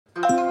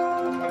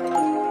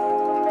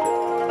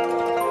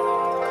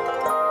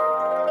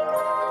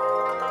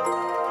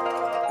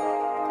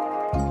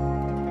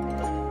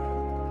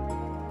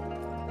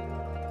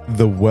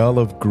The Well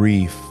of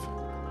Grief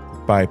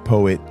by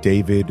poet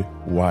David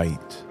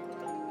Whyte.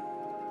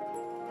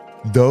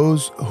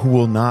 Those who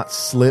will not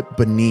slip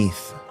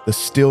beneath the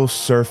still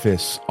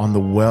surface on the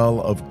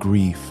well of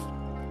grief,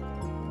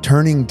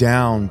 turning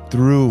down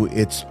through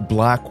its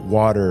black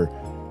water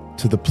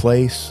to the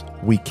place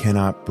we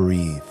cannot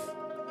breathe.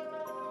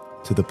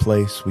 To the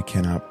place we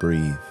cannot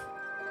breathe.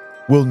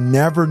 We'll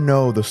never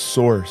know the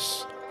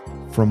source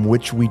from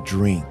which we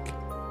drink,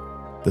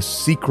 the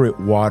secret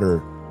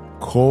water,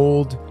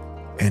 cold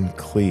and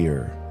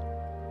clear.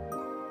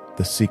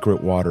 The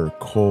secret water,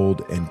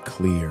 cold and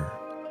clear.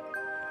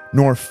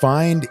 Nor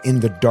find in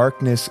the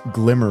darkness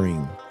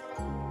glimmering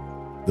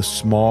the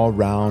small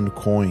round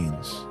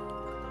coins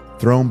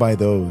thrown by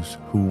those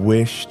who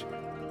wished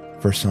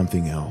for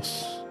something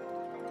else.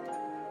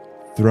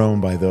 Thrown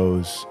by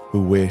those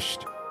who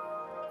wished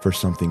for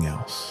something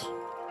else.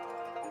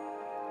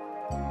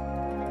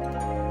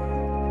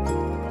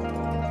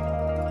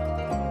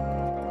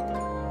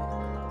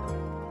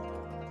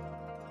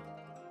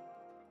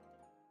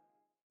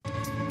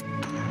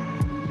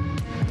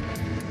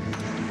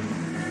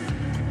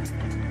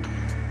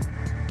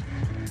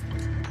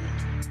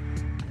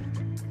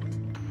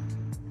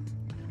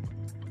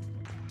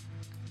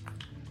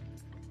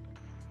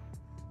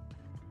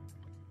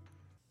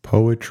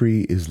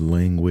 Poetry is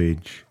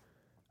language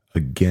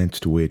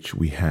against which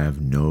we have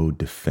no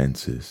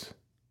defenses.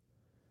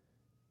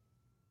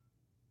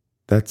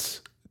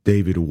 That's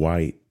David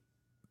Whyte,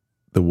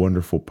 the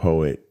wonderful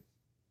poet.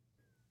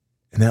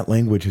 And that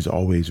language has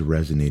always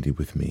resonated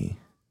with me,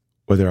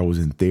 whether I was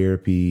in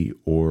therapy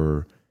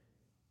or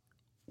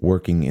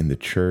working in the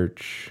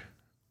church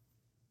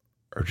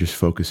or just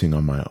focusing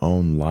on my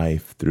own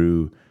life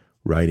through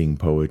writing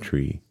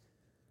poetry.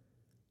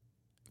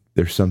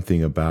 There's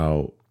something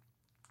about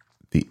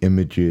the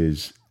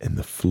images and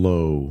the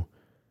flow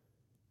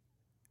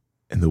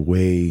and the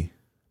way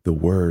the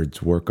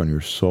words work on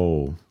your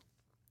soul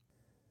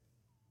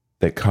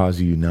that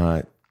cause you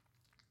not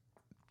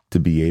to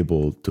be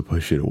able to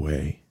push it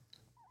away.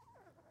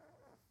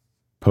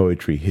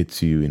 Poetry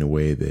hits you in a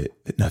way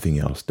that nothing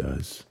else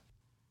does.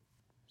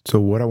 So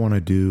what I want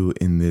to do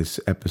in this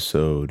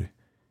episode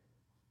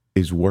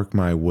is work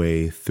my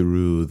way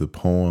through the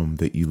poem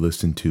that you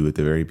listened to at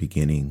the very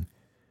beginning,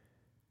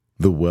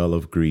 The Well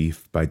of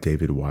Grief by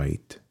David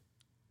Whyte.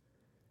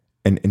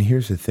 And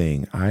here's the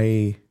thing,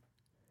 I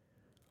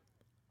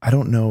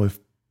don't know if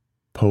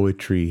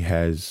poetry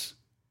has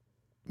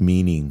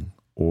meaning,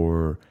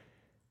 or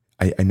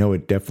I know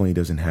it definitely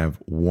doesn't have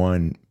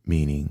one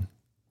meaning.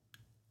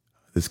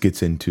 This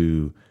gets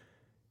into,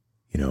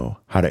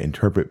 how to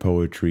interpret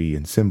poetry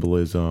and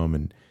symbolism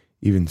and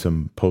even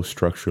some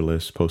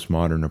post-structuralist,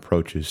 postmodern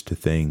approaches to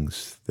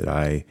things that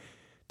I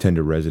tend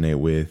to resonate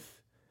with.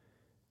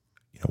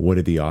 What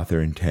did the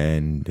author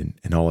intend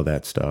and all of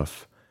that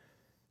stuff.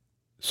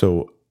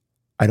 So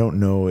I don't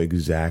know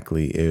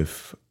exactly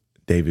if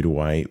David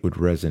Whyte would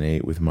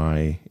resonate with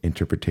my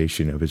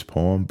interpretation of his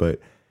poem, but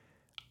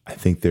I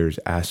think there's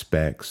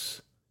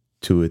aspects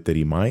to it that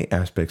he might,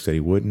 aspects that he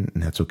wouldn't,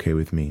 and that's okay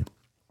with me.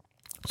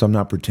 So I'm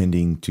not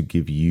pretending to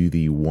give you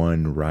the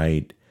one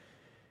right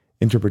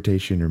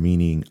interpretation or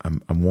meaning.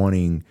 I'm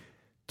wanting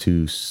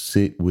to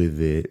sit with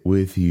it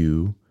with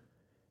you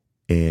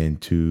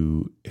and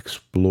to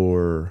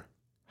explore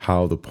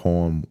how the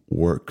poem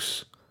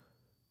works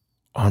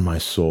on my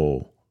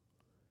soul,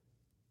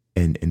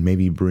 and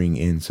maybe bring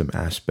in some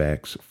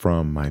aspects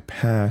from my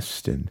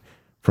past and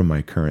from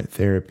my current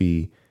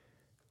therapy.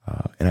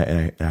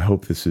 And I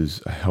hope this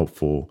is a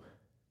helpful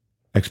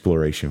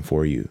exploration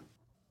for you.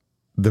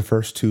 The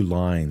first two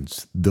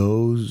lines,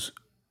 those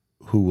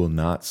who will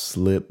not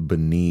slip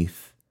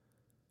beneath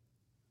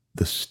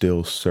the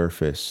still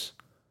surface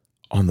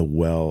on the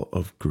well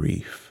of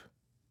grief.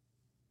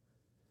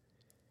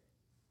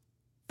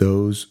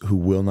 Those who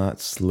will not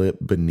slip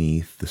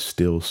beneath the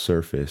still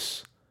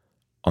surface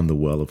on the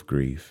well of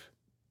grief.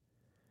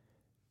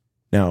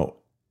 Now,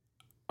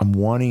 I'm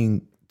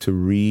wanting to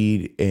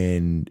read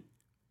and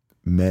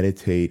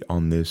meditate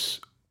on this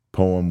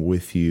poem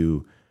with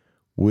you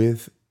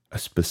with a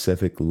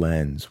specific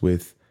lens,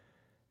 with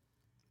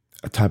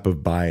a type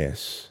of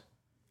bias.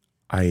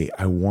 I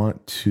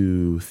want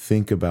to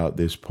think about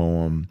this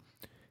poem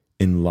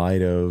in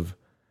light of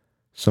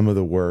some of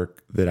the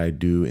work that I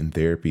do in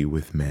therapy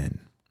with men.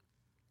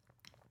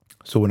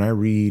 So when I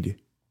read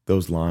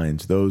those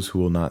lines, those who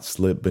will not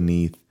slip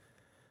beneath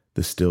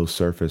the still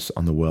surface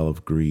on the well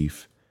of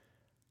grief,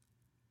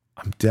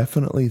 I'm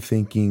definitely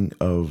thinking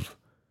of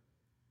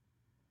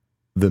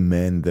the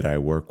men that I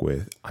work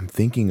with. I'm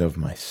thinking of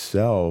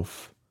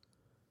myself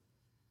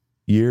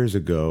years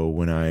ago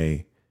when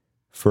I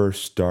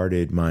first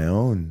started my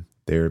own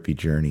therapy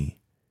journey,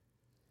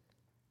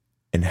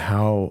 and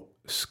how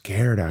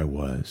scared I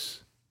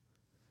was,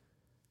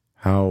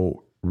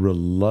 how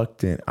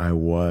reluctant I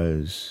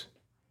was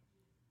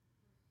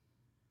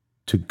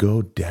to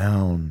go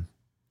down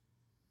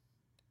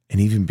and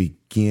even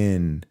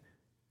begin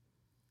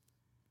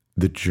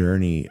the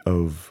journey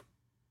of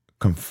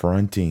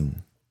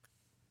confronting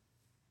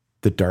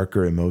the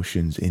darker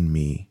emotions in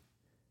me,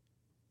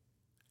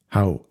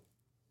 how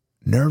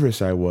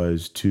nervous I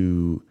was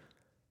to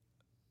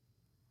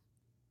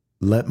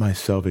let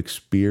myself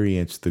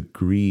experience the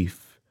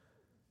grief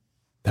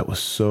that was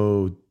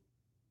so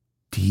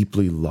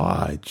deeply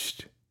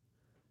lodged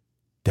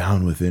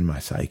down within my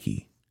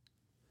psyche.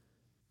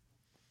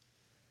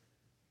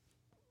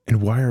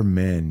 And why are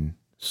men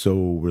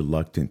so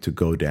reluctant to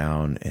go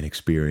down and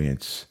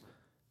experience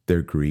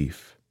their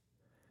grief?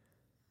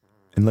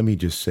 And let me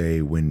just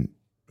say, when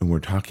we're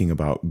talking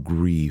about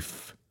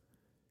grief,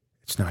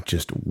 it's not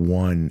just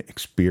one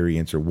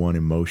experience or one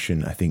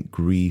emotion. I think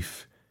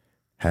grief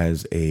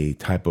has a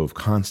type of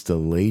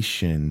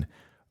constellation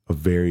of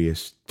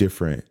various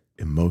different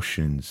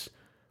emotions,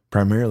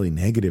 primarily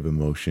negative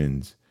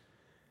emotions.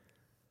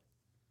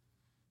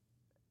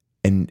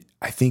 And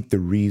I think the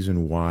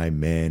reason why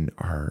men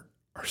are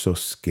so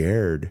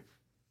scared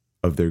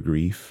of their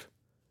grief,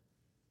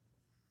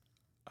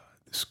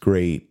 this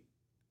great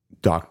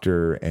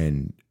doctor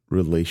and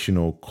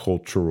relational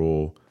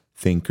cultural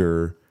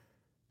thinker,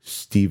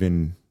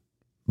 Stephen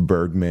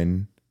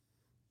Bergman,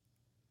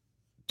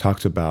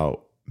 talks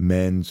about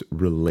men's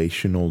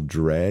relational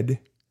dread.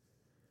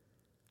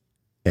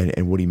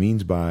 And what he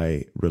means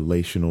by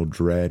relational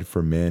dread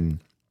for men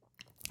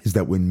is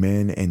that when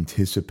men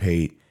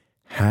anticipate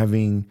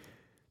having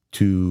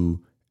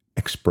to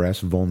express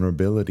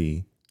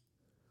vulnerability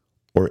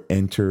or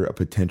enter a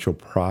potential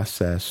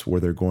process where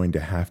they're going to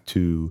have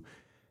to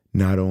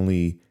not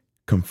only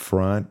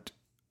confront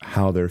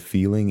how they're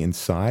feeling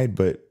inside,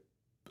 but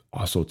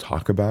also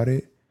talk about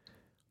it,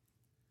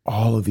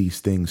 all of these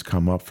things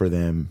come up for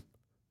them,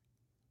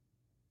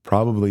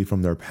 probably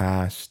from their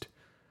past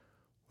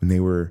when they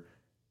were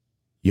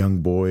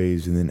young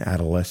boys and then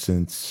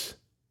adolescents,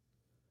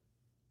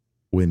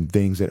 when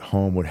things at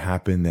home would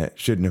happen that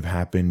shouldn't have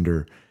happened,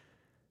 or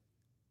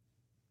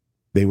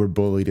they were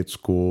bullied at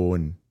school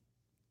and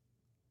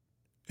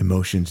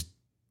emotions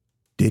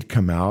did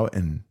come out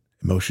and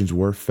emotions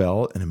were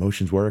felt and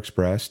emotions were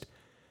expressed.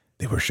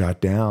 They were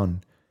shot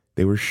down.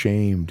 They were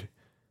shamed.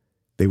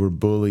 They were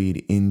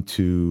bullied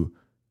into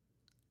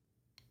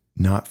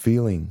not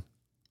feeling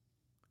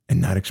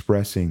and not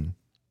expressing.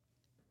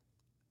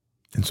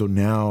 And so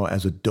now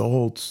as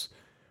adults,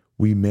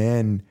 we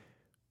men,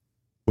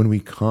 when we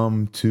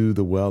come to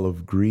the well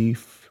of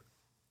grief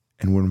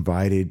and we're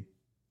invited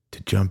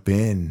to jump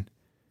in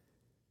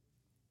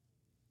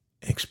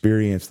and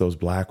experience those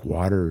black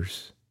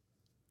waters,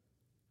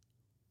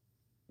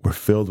 we're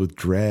filled with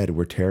dread.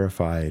 We're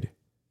terrified.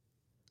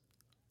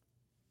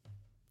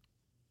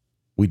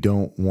 We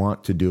don't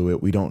want to do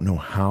it. We don't know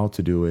how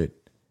to do it.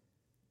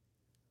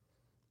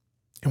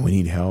 And we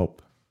need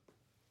help.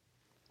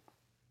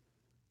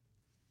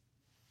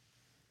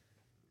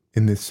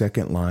 In this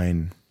second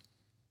line,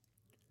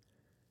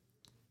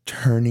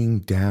 turning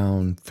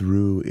down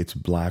through its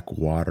black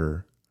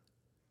water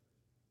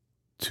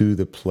to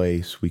the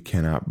place we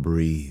cannot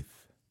breathe.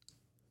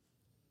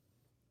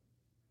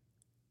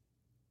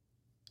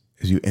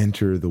 As you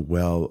enter the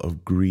well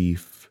of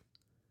grief,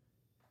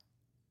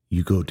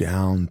 you go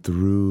down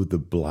through the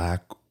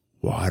black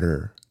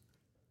water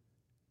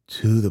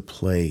to the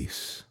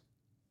place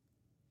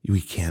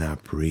we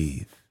cannot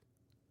breathe.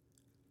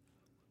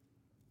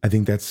 I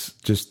think that's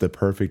just the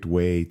perfect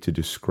way to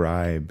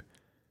describe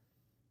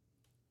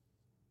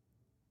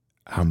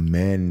how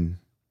men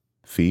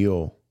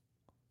feel,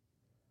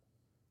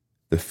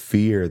 the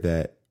fear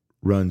that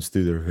runs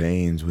through their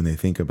veins when they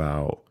think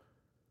about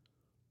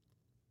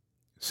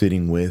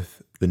sitting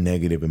with the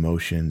negative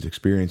emotions,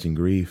 experiencing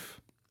grief.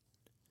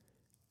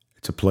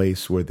 It's a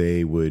place where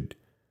they would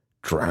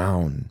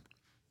drown,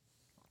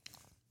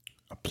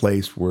 a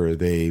place where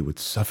they would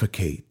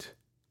suffocate.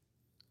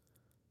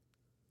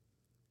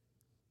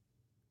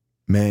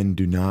 Men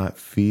do not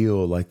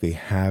feel like they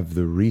have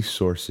the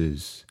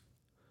resources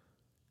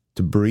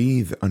to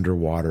breathe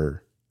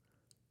underwater,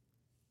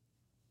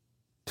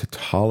 to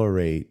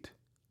tolerate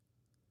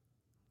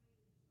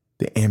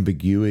the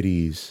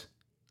ambiguities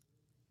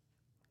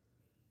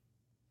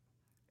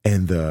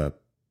and the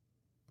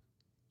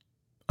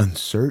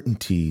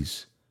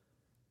uncertainties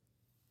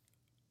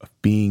of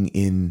being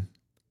in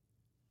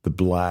the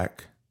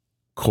black,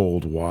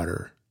 cold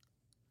water.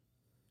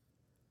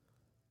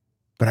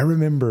 But I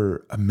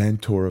remember a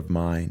mentor of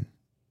mine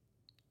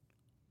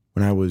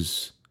when I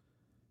was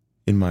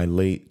in my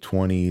late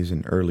 20s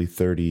and early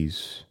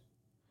 30s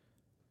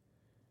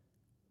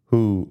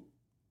who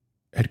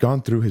had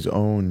gone through his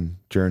own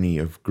journey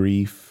of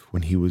grief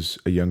when he was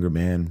a younger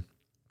man,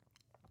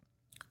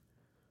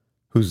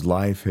 whose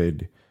life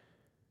had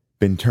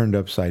been turned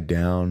upside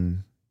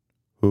down,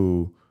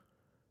 who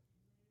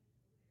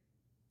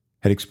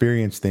had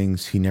experienced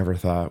things he never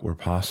thought were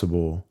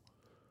possible,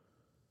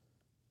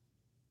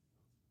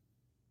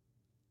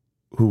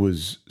 who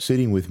was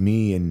sitting with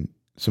me in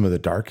some of the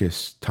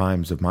darkest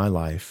times of my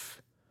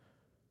life,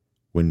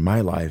 when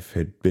my life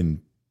had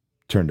been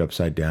turned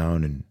upside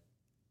down and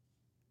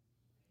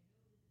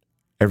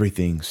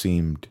everything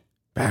seemed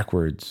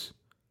backwards.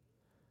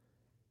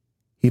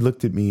 He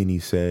looked at me and he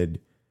said,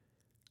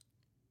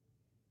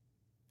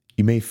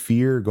 You may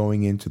fear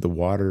going into the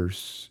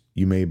waters.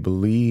 You may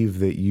believe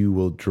that you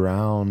will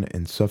drown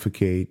and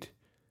suffocate.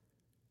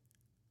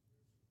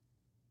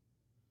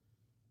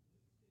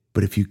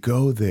 But if you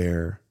go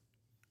there,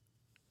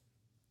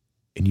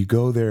 and you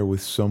go there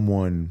with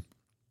someone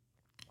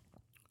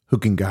who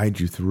can guide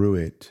you through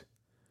it,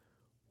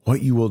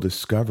 what you will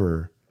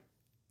discover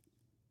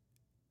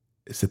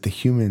is that the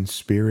human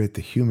spirit,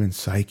 the human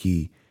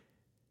psyche,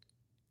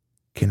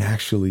 can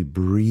actually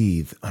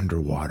breathe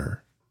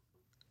underwater.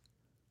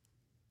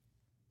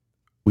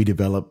 We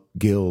develop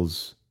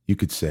gills, you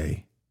could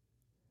say,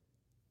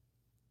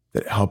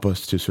 that help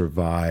us to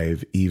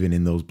survive even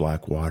in those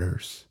black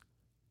waters.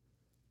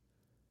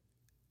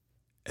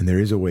 And there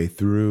is a way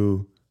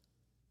through,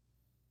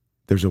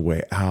 there's a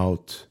way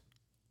out.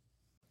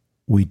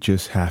 We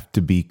just have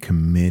to be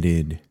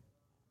committed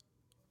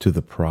to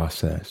the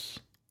process.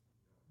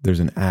 There's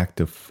an act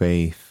of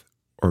faith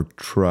or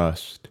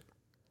trust.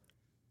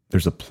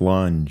 There's a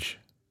plunge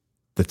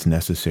that's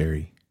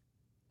necessary.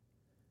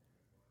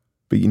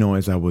 But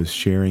as I was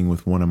sharing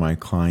with one of my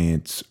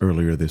clients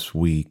earlier this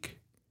week,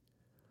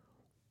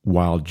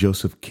 while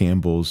Joseph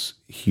Campbell's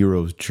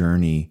hero's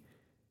journey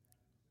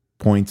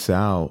points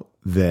out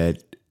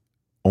that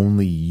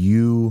only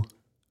you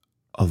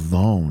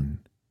alone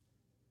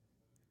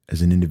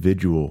as an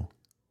individual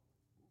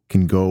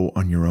can go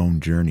on your own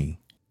journey.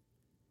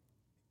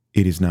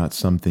 It is not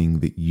something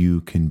that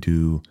you can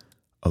do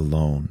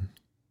alone.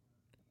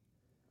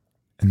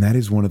 And that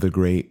is one of the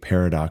great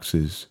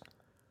paradoxes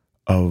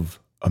of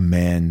a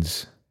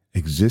man's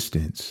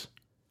existence.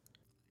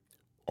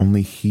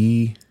 Only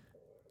he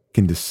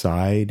can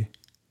decide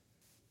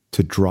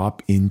to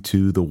drop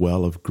into the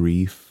well of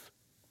grief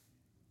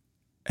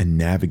and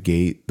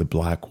navigate the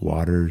black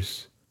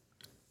waters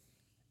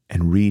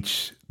and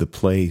reach the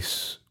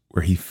place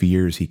where he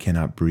fears he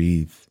cannot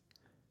breathe.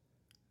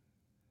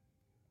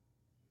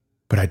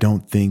 But I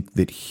don't think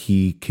that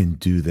he can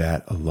do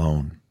that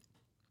alone.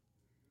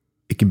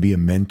 It can be a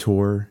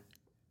mentor.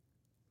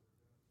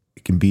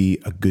 It can be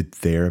a good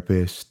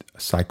therapist, a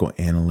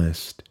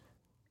psychoanalyst,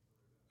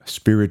 a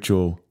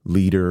spiritual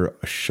leader,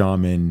 a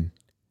shaman,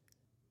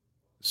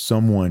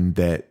 someone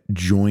that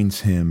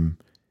joins him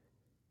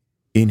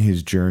in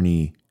his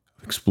journey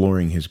of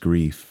exploring his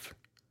grief.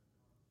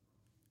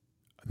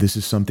 This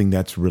is something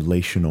that's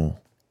relational.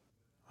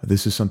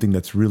 This is something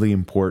that's really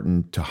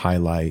important to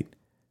highlight.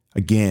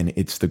 Again,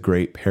 it's the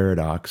great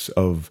paradox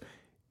of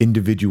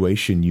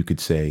individuation, you could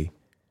say.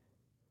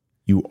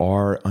 You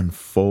are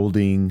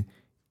unfolding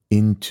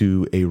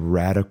into a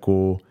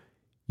radical,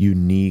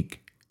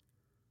 unique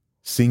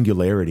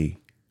singularity.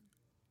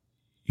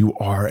 You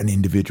are an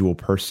individual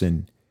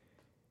person,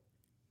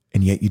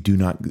 and yet you do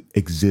not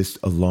exist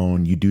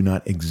alone. You do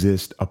not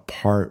exist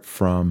apart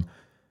from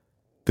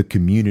the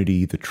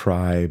community, the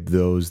tribe,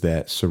 those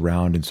that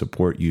surround and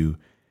support you.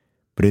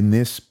 But in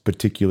this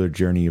particular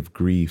journey of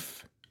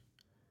grief,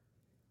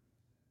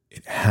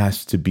 it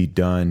has to be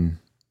done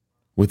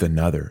with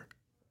another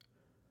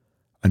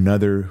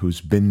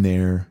who's been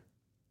there,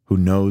 who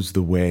knows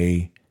the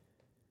way,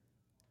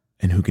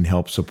 and who can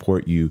help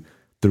support you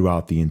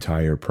throughout the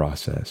entire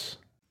process.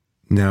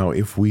 Now,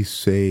 if we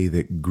say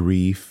that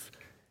grief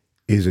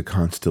is a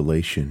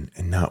constellation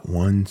and not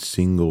one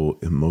single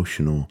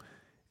emotional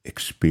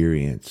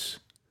experience,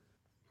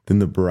 then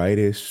the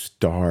brightest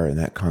star in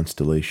that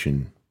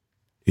constellation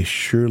is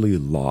surely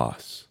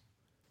loss.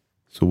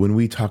 So when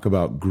we talk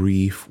about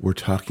grief, we're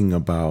talking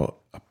about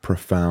a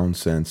profound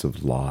sense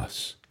of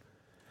loss.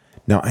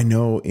 Now, I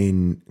know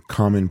in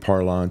common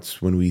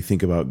parlance, when we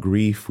think about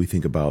grief, we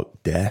think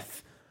about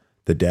death,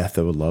 the death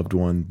of a loved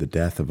one, the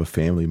death of a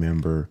family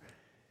member.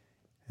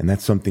 And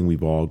that's something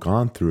we've all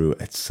gone through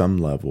at some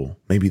level,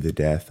 maybe the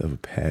death of a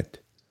pet.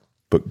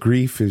 But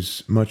grief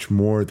is much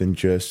more than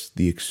just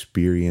the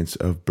experience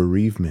of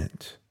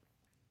bereavement.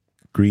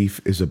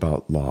 Grief is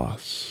about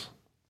loss.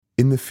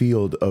 In the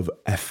field of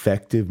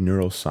affective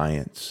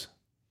neuroscience,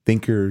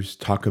 thinkers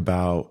talk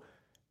about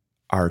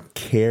our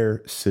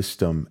care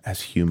system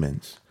as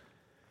humans.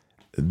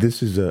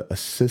 This is a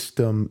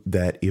system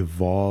that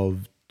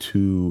evolved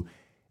to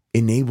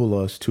enable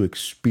us to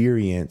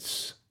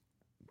experience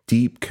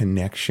deep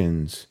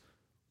connections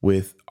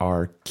with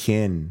our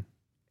kin.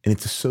 And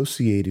it's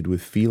associated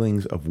with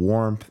feelings of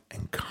warmth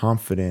and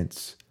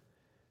confidence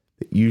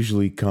that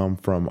usually come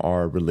from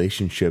our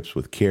relationships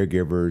with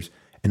caregivers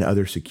and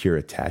other secure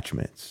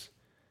attachments.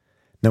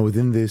 Now,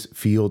 within this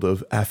field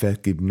of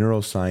affective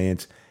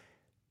neuroscience,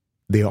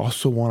 they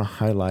also want to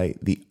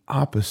highlight the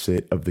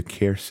opposite of the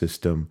care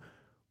system,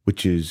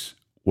 which is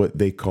what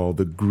they call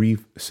the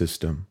grief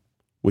system,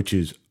 which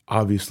is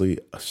obviously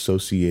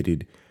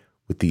associated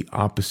with the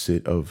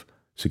opposite of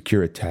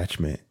secure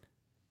attachment.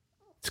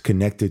 It's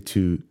connected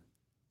to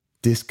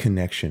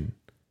disconnection,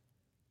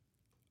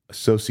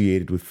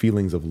 associated with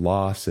feelings of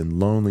loss and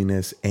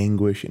loneliness,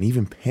 anguish, and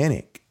even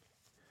panic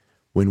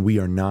when we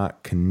are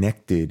not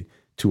connected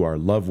to our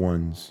loved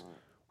ones,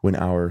 when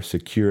our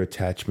secure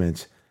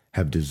attachments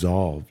have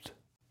dissolved.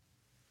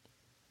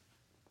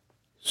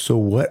 So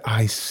what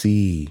I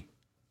see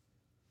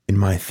in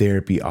my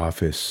therapy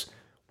office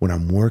when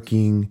I'm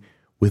working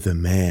with a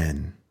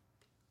man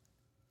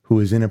who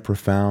is in a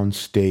profound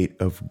state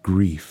of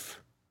grief,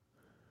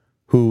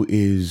 who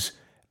is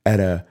at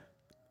a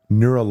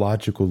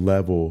neurological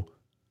level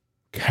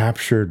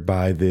captured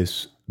by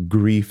this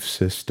grief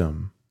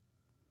system,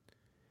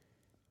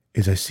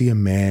 is I see a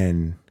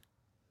man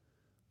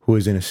who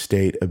is in a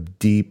state of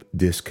deep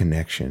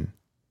disconnection.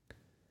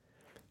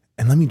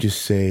 And let me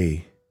just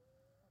say,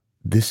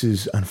 this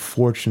is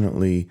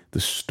unfortunately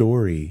the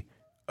story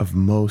of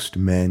most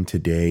men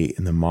today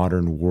in the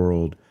modern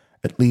world,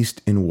 at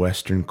least in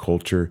Western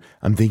culture.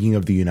 I'm thinking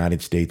of the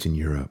United States and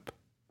Europe.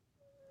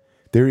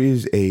 There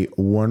is a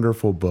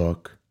wonderful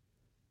book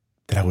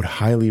that I would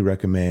highly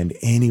recommend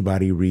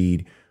anybody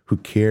read who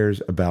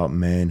cares about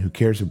men, who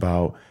cares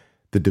about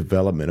the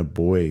development of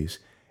boys,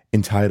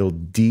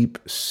 entitled Deep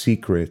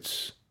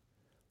Secrets,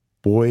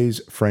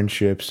 Boys,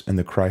 Friendships, and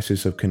the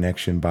Crisis of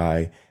Connection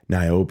by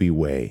Niobe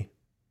Way.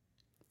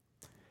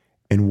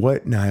 And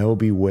what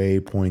Niobe Way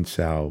points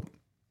out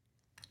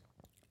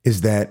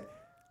is that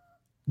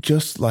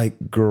just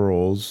like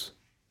girls,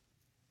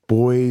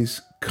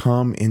 boys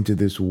come into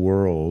this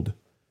world,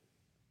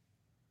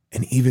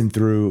 and even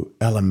through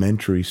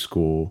elementary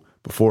school,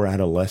 before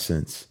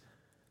adolescence,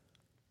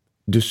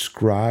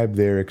 describe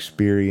their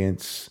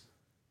experience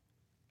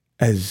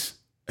as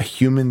a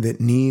human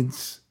that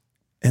needs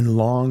and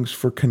longs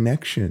for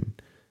connection,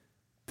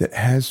 that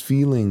has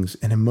feelings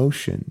and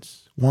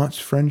emotions, wants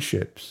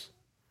friendships.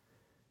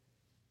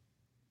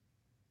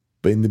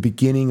 But in the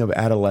beginning of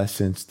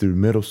adolescence, through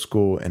middle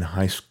school and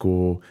high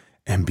school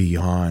and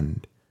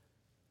beyond,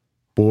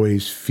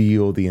 boys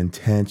feel the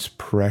intense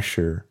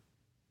pressure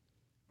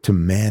to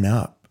man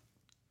up,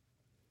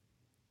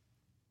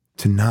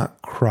 to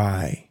not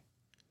cry,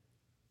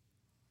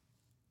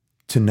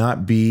 to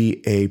not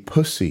be a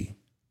pussy,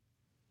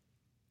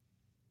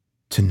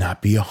 to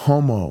not be a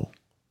homo.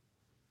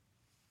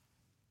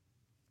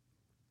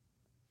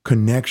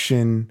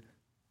 Connection,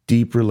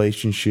 deep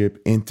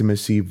relationship,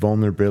 intimacy,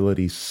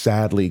 vulnerability,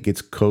 sadly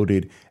gets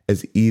coded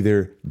as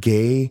either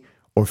gay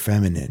or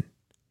feminine.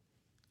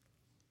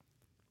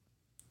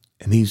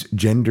 And these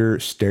gender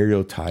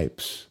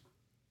stereotypes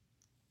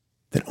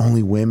that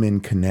only women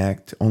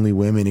connect, only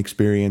women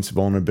experience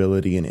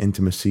vulnerability and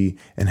intimacy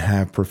and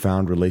have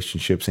profound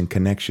relationships and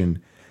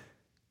connection.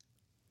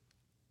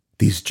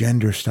 These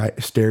gender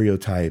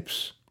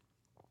stereotypes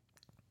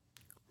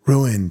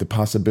ruin the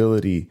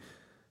possibility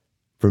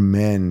for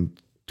men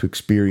to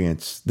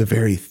experience the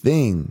very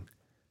thing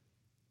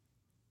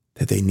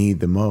that they need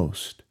the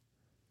most.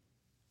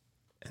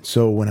 And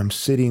so when I'm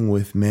sitting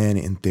with men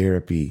in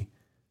therapy,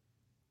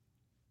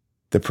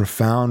 the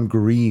profound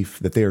grief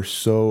that they are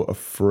so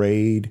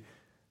afraid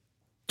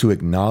to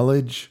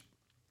acknowledge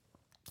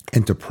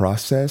and to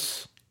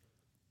process,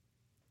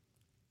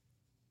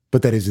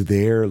 but that is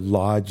there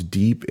lodged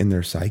deep in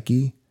their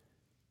psyche,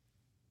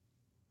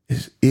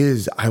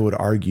 is, I would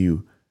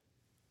argue,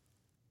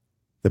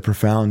 the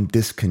profound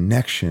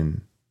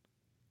disconnection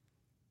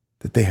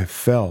that they have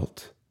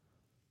felt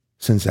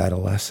since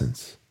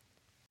adolescence.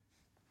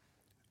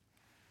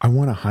 I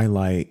want to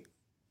highlight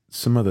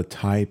some of the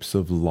types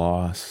of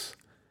loss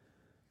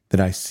that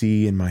I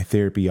see in my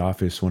therapy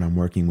office when I'm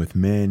working with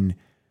men,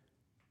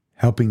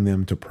 helping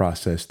them to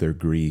process their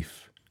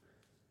grief.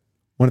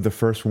 One of the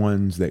first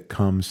ones that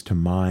comes to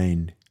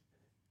mind,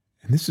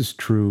 and this is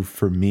true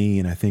for me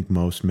and I think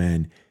most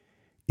men,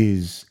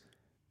 is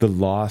the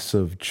loss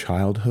of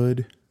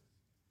childhood.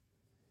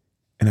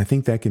 And I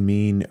think that can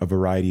mean a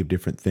variety of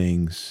different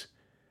things.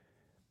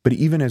 But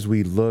even as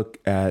we look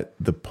at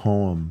the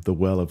poem, The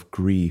Well of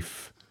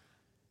Grief,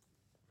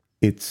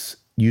 it's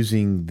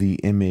using the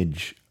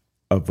image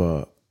of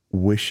a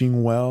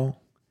wishing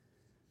well,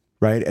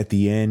 right? At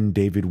the end,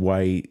 David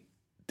Whyte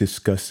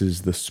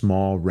discusses the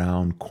small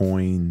round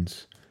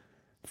coins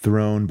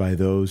thrown by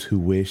those who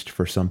wished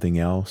for something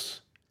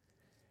else.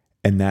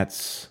 And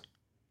that's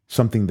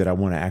something that I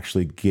want to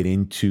actually get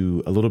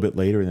into a little bit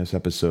later in this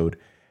episode.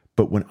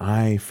 But when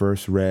I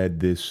first read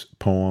this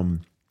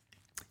poem,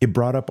 it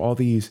brought up all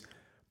these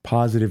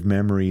positive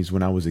memories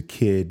when I was a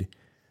kid.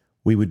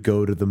 We would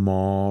go to the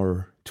mall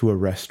or to a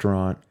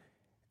restaurant,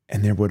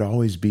 and there would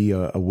always be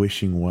a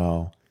wishing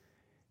well.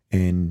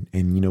 And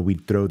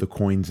we'd throw the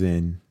coins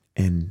in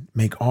and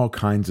make all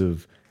kinds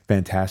of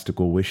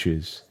fantastical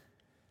wishes.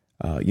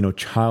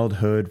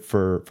 Childhood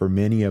for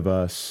many of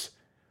us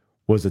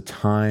was a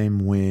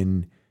time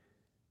when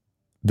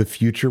the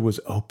future was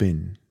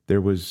open.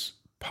 There was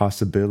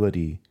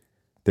possibility.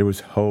 There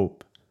was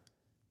hope.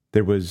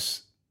 There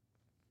was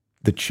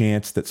the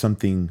chance that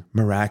something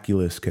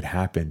miraculous could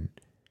happen.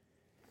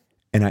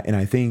 And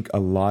I think a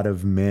lot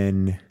of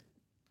men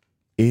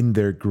in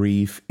their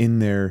grief, in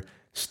their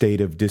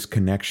state of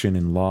disconnection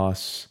and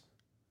loss,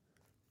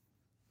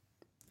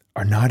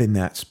 are not in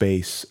that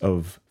space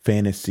of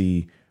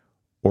fantasy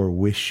or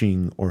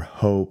wishing or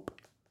hope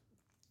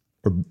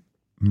or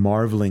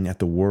marveling at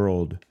the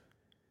world.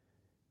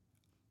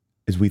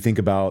 As we think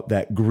about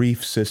that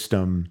grief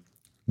system,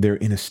 they're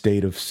in a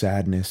state of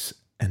sadness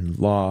and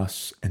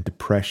loss and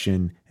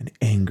depression and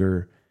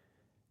anger,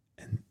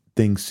 and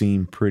things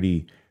seem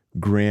pretty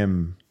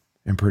grim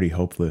and pretty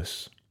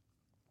hopeless.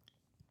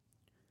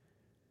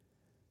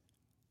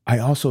 I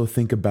also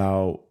think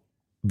about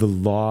the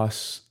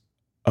loss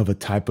of a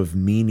type of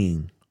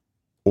meaning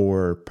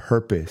or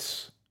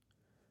purpose.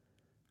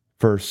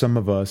 For some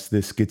of us,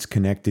 this gets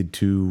connected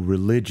to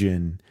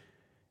religion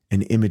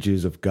and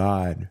images of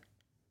God.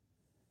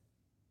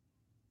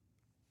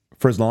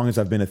 For as long as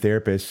I've been a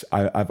therapist,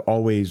 I've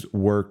always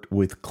worked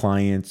with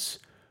clients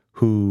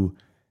who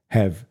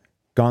have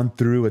gone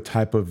through a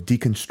type of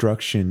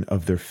deconstruction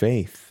of their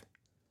faith.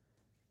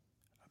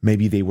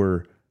 Maybe they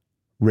were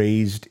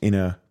raised in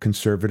a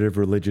conservative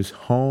religious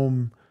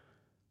home,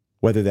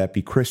 whether that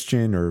be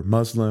Christian or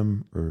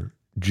Muslim or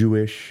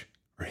Jewish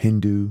or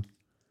Hindu.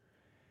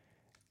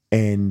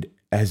 And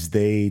as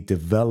they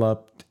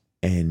developed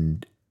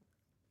and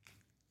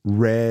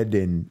read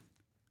and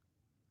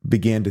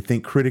began to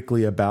think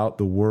critically about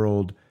the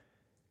world,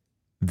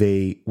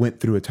 they went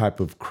through a type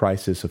of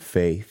crisis of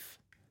faith.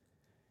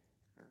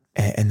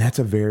 And that's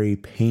a very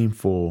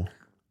painful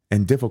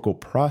and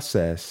difficult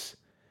process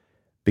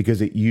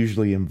because it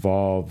usually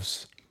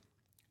involves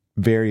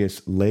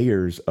various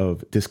layers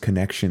of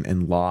disconnection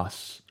and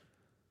loss.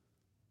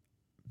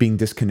 Being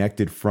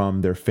disconnected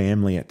from their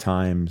family at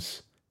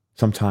times,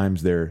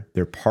 sometimes their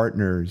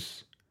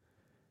partners,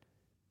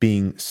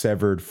 being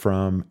severed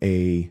from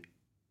a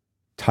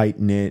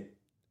tight-knit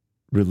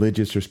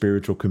religious or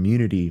spiritual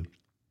community.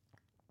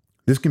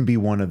 This can be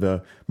one of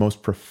the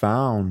most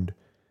profound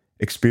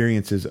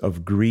experiences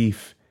of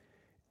grief,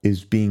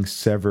 is being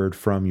severed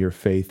from your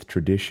faith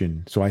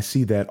tradition. So I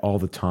see that all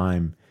the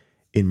time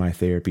in my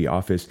therapy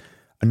office.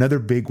 Another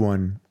big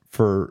one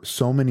for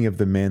so many of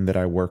the men that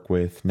I work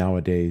with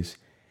nowadays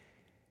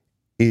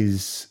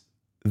is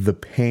the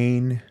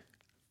pain,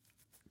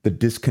 the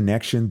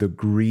disconnection, the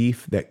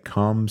grief that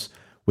comes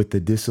with the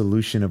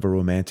dissolution of a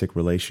romantic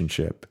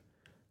relationship.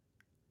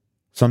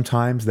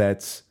 Sometimes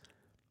that's,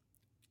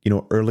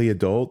 early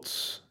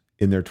adults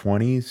in their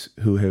 20s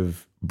who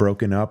have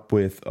broken up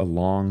with a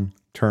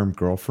long-term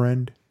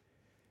girlfriend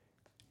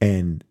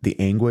and the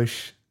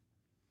anguish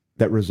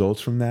that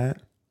results from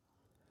that.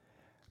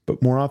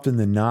 But more often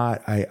than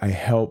not, I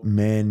help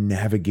men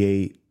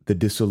navigate the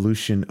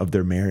dissolution of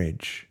their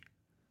marriage.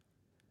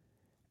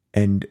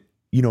 And,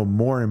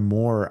 more and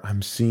more,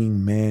 I'm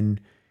seeing men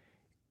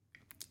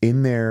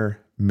in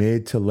their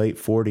mid to late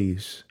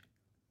 40s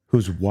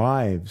whose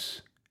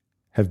wives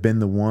have been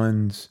the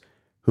ones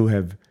who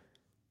have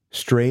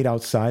strayed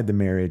outside the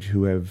marriage,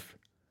 who have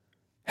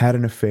had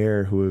an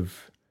affair, who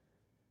have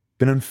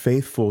been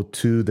unfaithful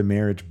to the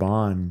marriage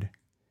bond.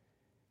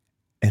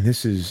 And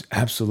this is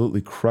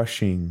absolutely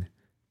crushing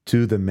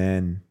to the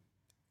men.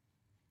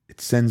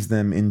 It sends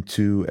them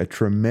into a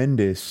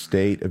tremendous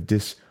state of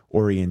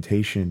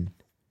disorientation.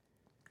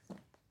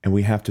 And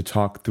we have to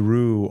talk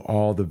through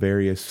all the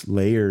various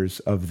layers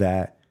of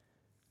that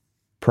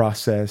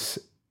process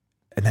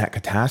and that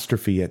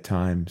catastrophe at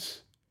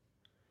times.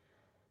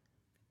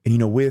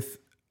 And with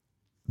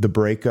the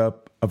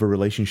breakup of a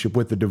relationship,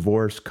 with the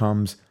divorce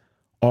comes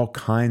all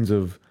kinds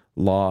of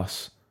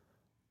loss,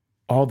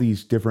 all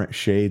these different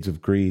shades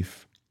of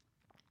grief.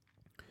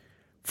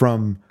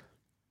 From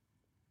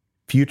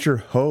future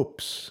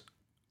hopes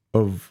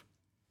of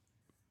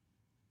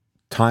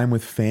time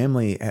with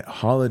family at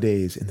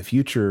holidays in the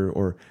future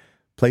or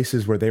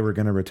places where they were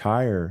going to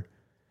retire,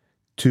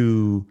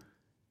 to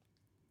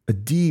a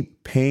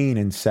deep pain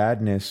and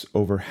sadness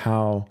over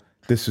how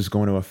this is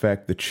going to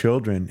affect the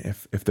children,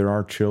 if there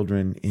are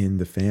children in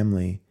the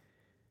family,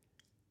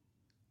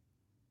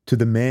 to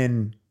the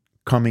men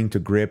coming to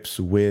grips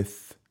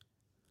with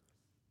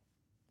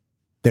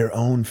their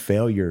own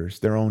failures,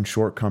 their own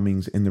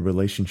shortcomings in the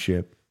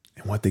relationship,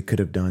 and what they could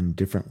have done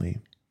differently.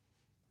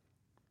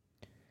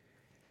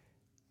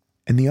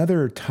 And the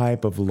other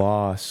type of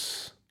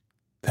loss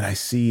that I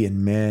see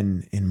in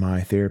men in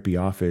my therapy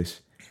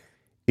office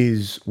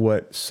is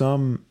what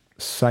some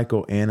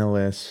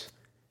psychoanalysts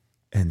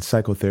and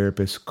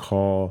psychotherapists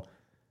call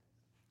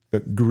the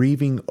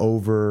grieving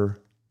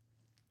over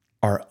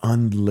our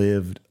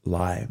unlived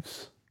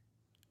lives.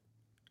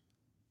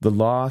 The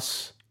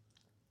loss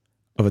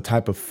of a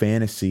type of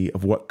fantasy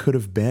of what could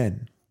have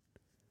been.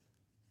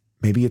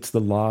 Maybe it's the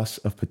loss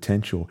of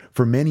potential.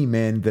 For many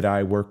men that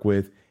I work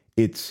with,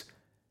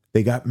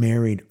 they got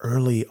married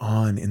early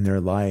on in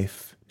their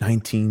life,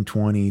 19,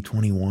 20,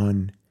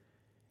 21,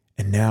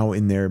 and now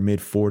in their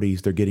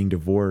mid-40s, they're getting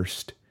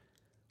divorced,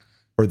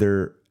 or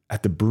they're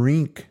at the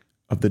brink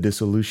of the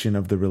dissolution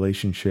of the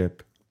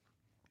relationship,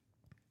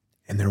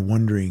 and they're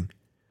wondering,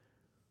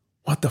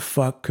 what the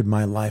fuck could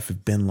my life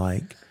have been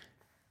like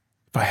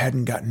if I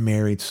hadn't gotten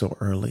married so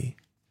early?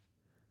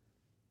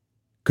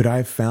 Could I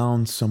have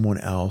found someone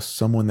else,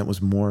 someone that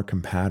was more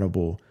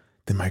compatible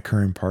than my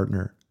current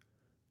partner?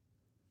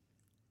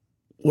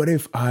 What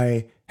if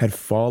I had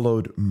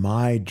followed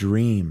my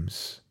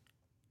dreams,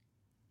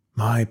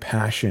 my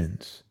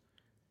passions,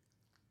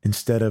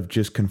 instead of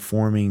just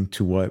conforming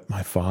to what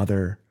my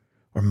father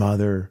or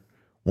mother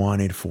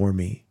wanted for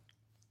me?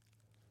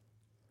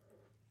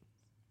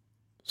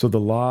 So the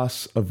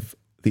loss of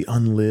the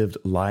unlived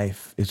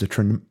life is a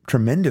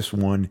tremendous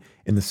one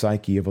in the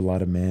psyche of a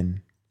lot of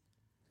men.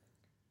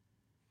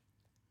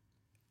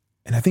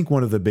 And I think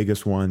one of the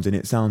biggest ones, and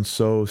it sounds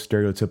so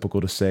stereotypical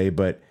to say,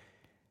 but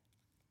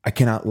I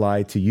cannot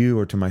lie to you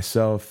or to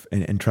myself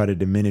and try to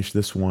diminish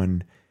this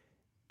one.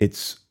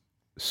 It's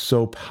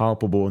so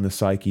palpable in the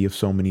psyche of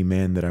so many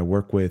men that I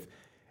work with,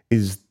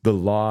 is the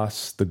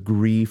loss, the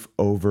grief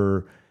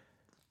over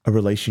a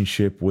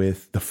relationship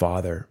with the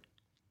father.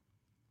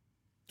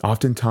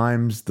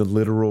 Oftentimes, the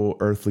literal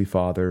earthly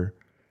father.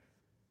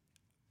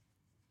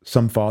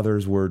 Some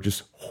fathers were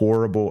just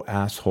horrible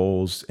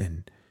assholes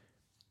and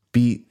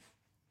beat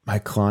my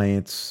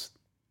clients.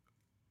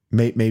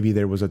 Maybe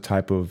there was a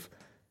type of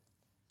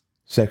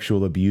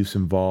sexual abuse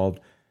involved.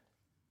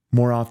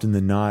 More often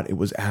than not, it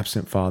was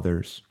absent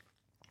fathers.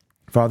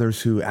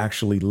 Fathers who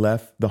actually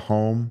left the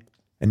home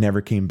and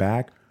never came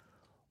back,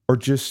 or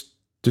just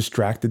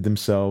distracted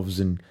themselves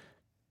and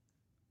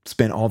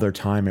spent all their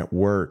time at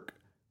work,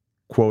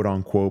 quote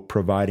unquote,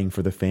 providing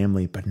for the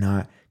family, but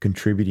not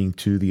contributing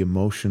to the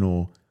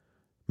emotional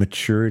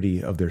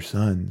maturity of their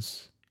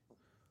sons.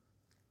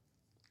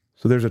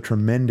 So there's a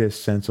tremendous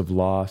sense of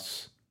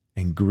loss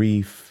and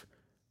grief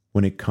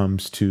when it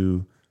comes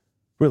to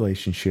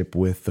relationship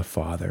with the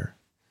father.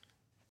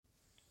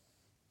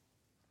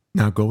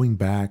 Now, going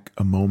back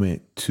a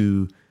moment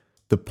to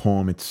the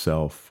poem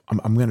itself,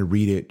 I'm going to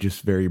read it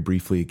just very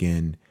briefly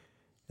again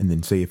and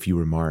then say a few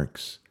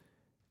remarks,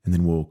 and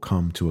then we'll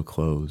come to a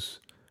close.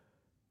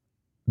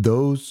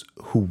 Those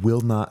who will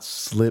not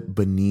slip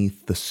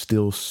beneath the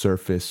still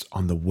surface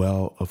on the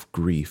well of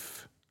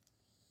grief,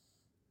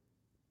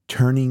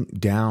 turning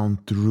down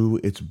through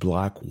its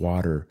black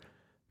water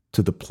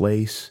to the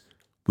place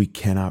we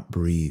cannot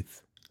breathe,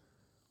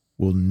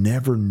 will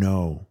never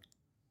know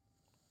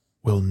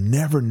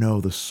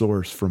the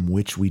source from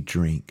which we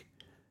drink,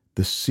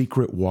 the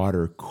secret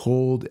water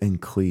cold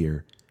and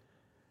clear,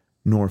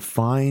 nor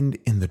find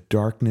in the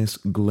darkness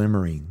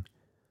glimmering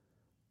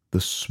the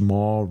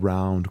small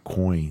round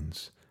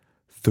coins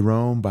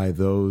thrown by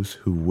those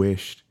who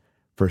wished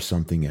for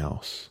something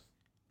else.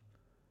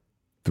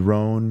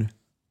 Thrown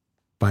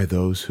by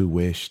those who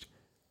wished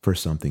for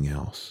something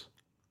else.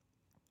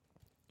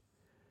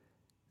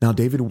 Now,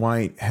 David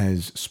Whyte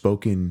has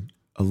spoken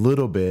a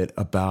little bit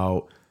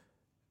about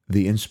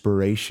the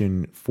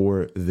inspiration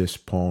for this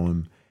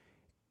poem,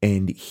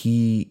 and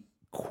he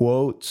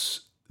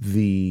quotes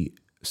the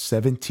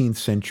 17th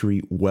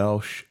century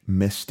Welsh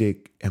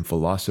mystic and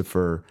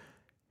philosopher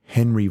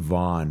Henry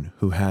Vaughan,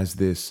 who has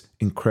this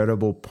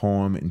incredible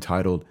poem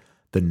entitled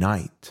The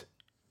Night.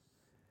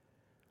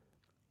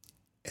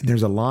 And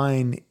there's a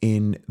line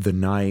in The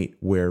Night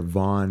where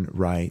Vaughan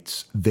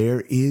writes,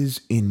 "There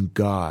is in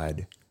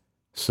God,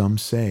 some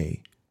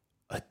say,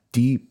 a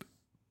deep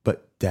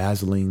but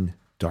dazzling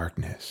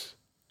darkness."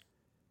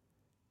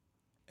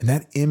 And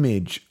that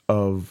image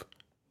of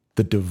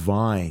the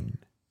divine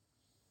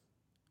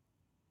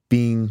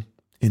being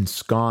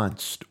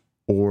ensconced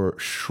or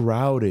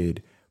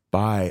shrouded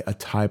by a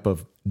type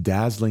of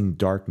dazzling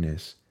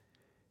darkness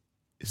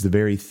is the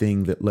very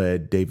thing that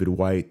led David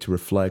Whyte to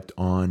reflect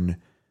on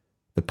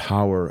the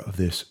power of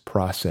this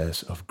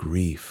process of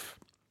grief.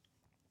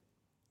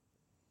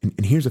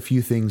 And here's a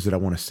few things that I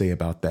want to say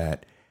about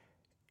that.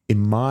 In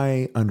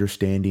my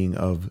understanding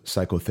of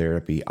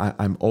psychotherapy,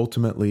 I'm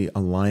ultimately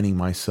aligning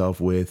myself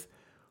with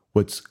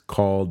what's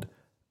called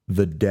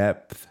the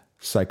depth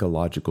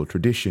psychological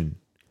tradition,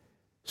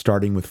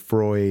 starting with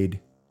Freud,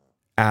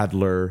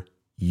 Adler,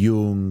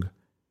 Jung,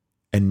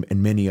 and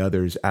many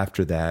others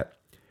after that,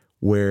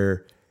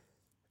 where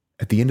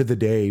at the end of the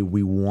day,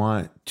 we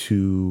want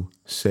to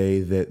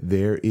say that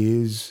there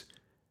is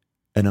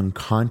an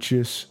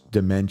unconscious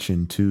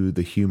dimension to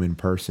the human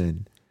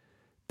person.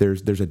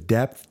 There's a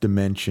depth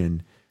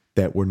dimension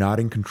that we're not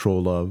in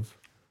control of,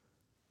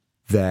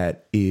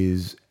 that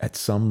is at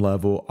some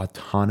level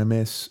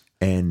autonomous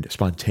and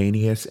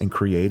spontaneous and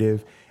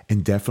creative,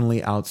 and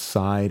definitely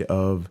outside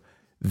of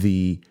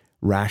the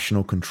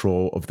rational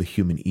control of the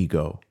human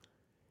ego.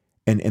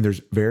 And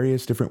there's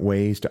various different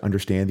ways to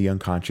understand the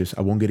unconscious.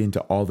 I won't get into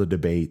all the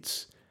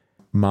debates.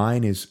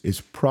 Mine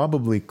is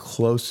probably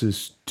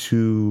closest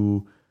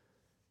to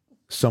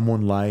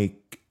someone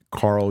like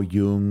Carl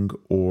Jung,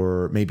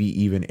 or maybe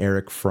even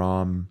Erich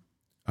Fromm,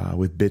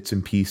 with bits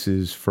and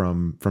pieces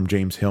from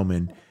James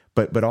Hillman.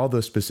 But all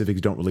those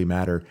specifics don't really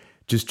matter.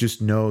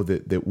 Just know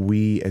that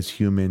we as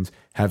humans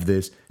have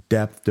this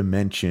depth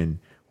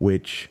dimension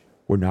which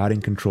we're not in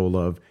control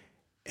of,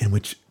 and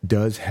which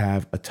does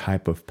have a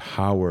type of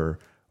power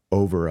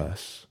over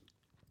us.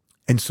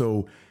 And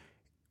so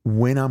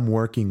when I'm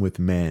working with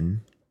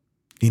men,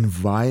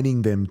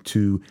 inviting them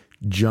to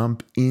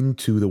jump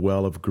into the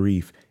well of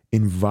grief,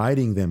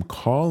 inviting them,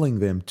 calling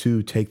them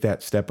to take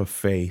that step of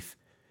faith,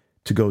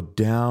 to go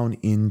down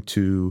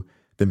into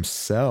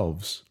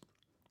themselves,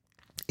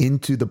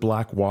 into the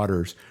black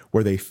waters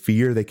where they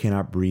fear they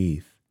cannot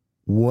breathe.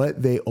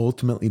 What they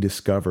ultimately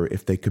discover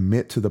if they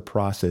commit to the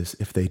process,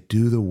 if they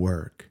do the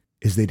work,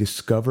 is they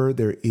discover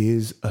there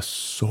is a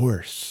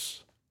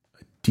source,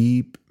 a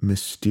deep,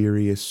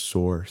 mysterious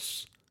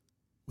source.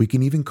 We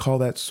can even call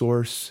that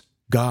source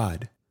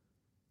God.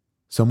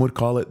 Some would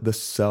call it the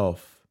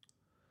self.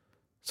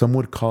 Some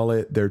would call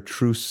it their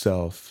true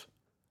self,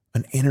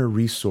 an inner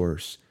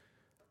resource.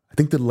 I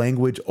think the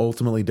language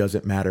ultimately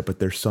doesn't matter, but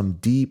there's some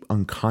deep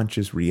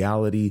unconscious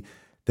reality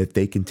that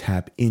they can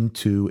tap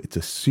into. It's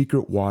a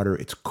secret water.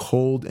 It's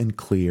cold and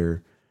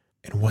clear.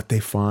 And what they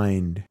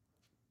find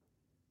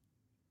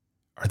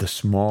are the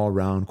small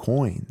round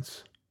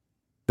coins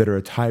that are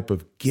a type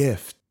of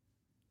gift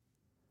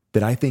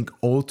that I think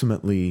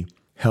ultimately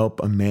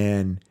help a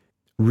man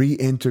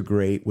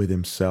reintegrate with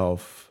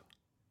himself,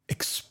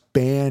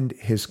 expand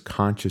his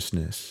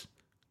consciousness,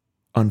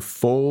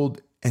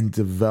 unfold and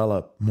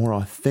develop more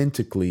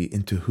authentically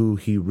into who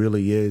he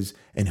really is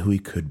and who he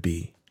could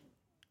be.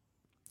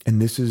 And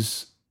this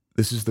is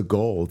the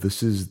goal.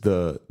 This is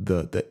the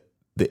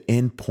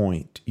end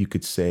point, you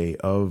could say,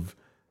 of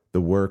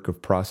the work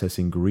of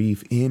processing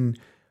grief in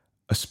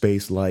a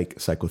space like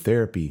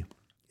psychotherapy.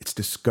 It's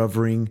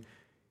discovering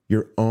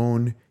your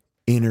own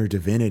inner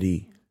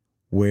divinity,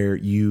 where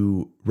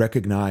you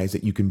recognize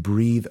that you can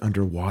breathe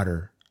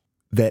underwater,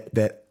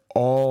 that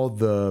all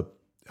the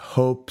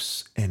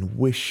hopes and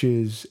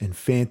wishes and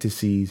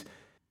fantasies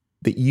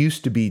that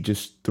used to be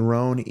just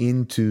thrown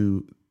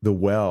into the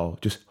well,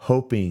 just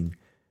hoping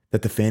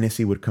that the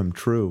fantasy would come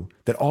true,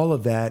 that all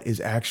of that is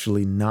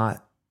actually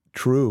not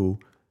true,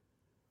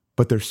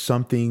 but there's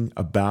something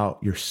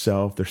about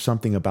yourself, there's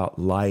something about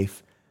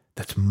life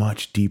that's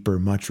much deeper,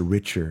 much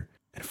richer,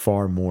 and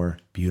far more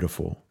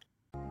beautiful.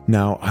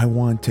 Now, I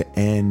want to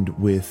end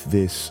with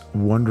this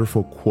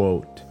wonderful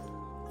quote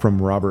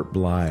from Robert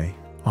Bly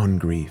on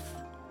grief.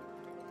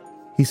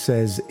 He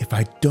says, "If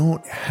I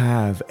don't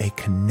have a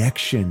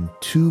connection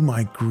to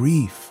my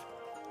grief,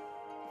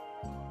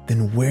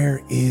 then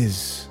where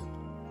is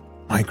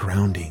my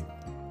grounding?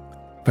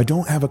 If I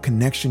don't have a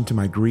connection to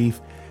my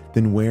grief,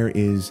 then where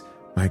is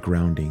my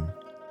grounding?"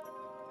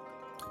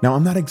 Now,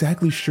 I'm not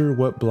exactly sure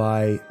what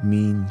Bly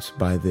means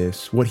by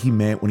this, what he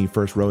meant when he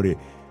first wrote it,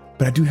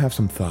 but I do have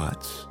some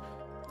thoughts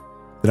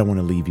that I want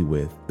to leave you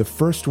with. The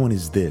first one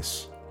is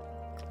this,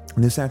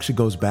 and this actually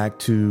goes back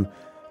to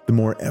the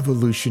more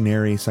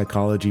evolutionary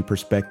psychology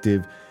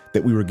perspective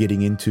that we were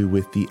getting into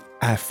with the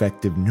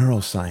affective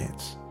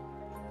neuroscience.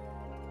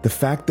 The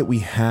fact that we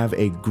have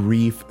a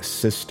grief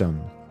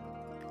system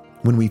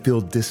when we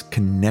feel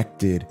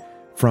disconnected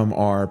from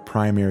our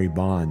primary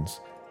bonds,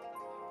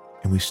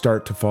 and we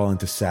start to fall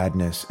into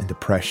sadness and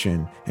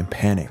depression and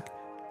panic.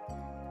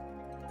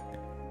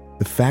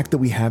 The fact that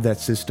we have that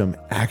system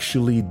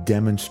actually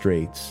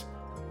demonstrates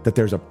that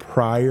there's a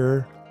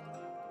prior,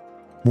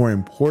 more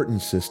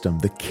important system,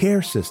 the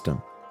care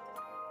system.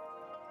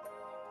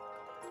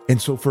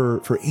 And so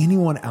for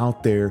anyone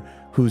out there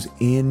who's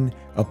in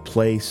a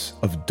place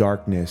of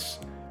darkness,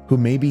 who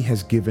maybe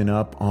has given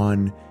up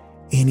on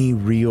any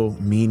real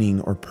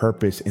meaning or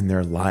purpose in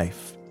their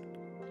life,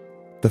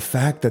 the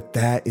fact that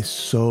that is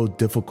so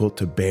difficult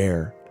to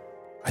bear,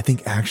 I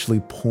think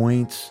actually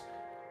points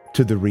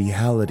to the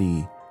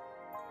reality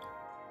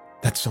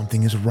that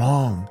something is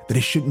wrong, that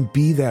it shouldn't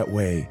be that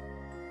way.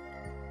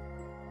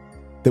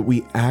 That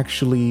we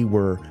actually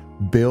were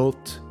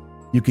built,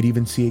 you could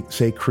even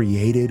say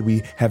created,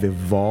 we have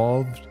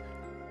evolved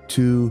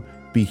to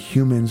be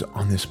humans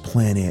on this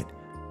planet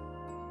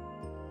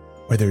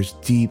where there's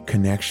deep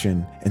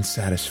connection and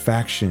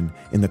satisfaction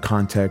in the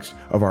context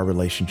of our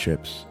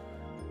relationships.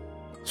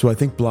 So I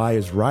think Bly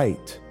is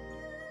right.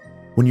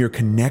 When you're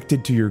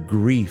connected to your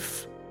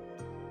grief,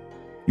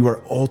 you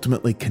are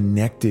ultimately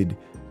connected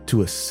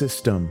to a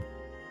system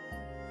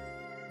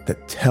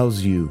that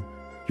tells you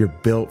you're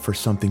built for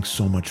something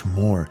so much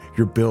more.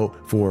 You're built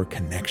for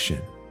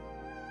connection.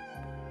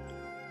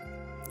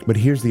 But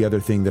here's the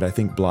other thing that I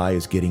think Bly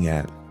is getting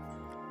at.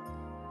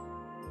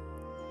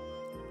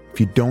 If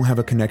you don't have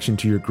a connection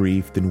to your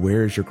grief, then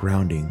where is your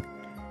grounding?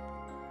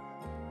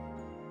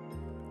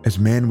 As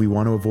men, we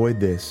want to avoid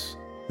this.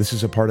 This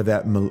is a part of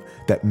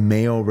that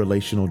male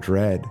relational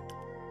dread.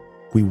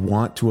 We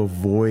want to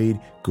avoid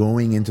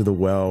going into the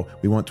well.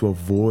 We want to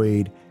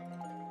avoid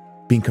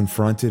being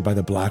confronted by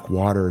the black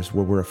waters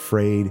where we're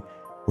afraid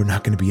we're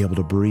not going to be able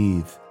to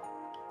breathe.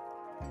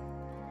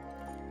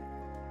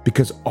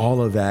 Because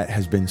all of that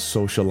has been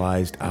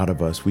socialized out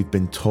of us. We've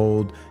been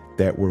told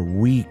that we're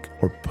weak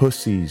or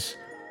pussies.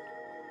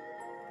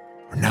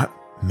 We're not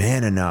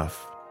man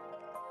enough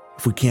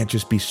if we can't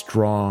just be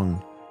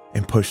strong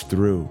and push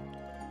through.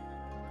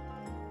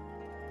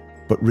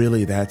 But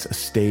really, that's a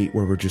state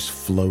where we're just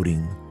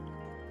floating.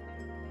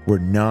 We're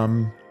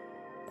numb,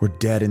 we're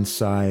dead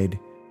inside,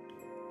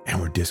 and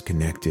we're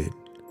disconnected.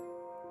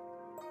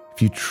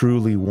 If you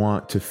truly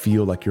want to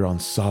feel like you're on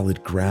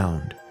solid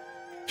ground,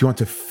 if you want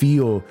to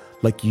feel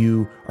like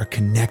you are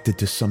connected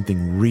to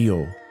something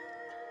real,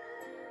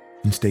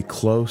 then stay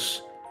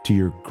close to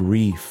your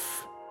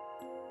grief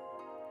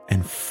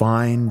and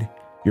find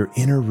your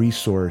inner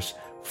resource,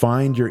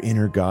 find your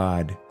inner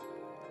God,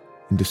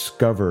 and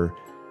discover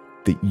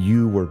that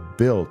you were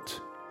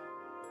built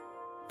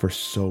for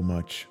so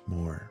much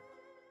more.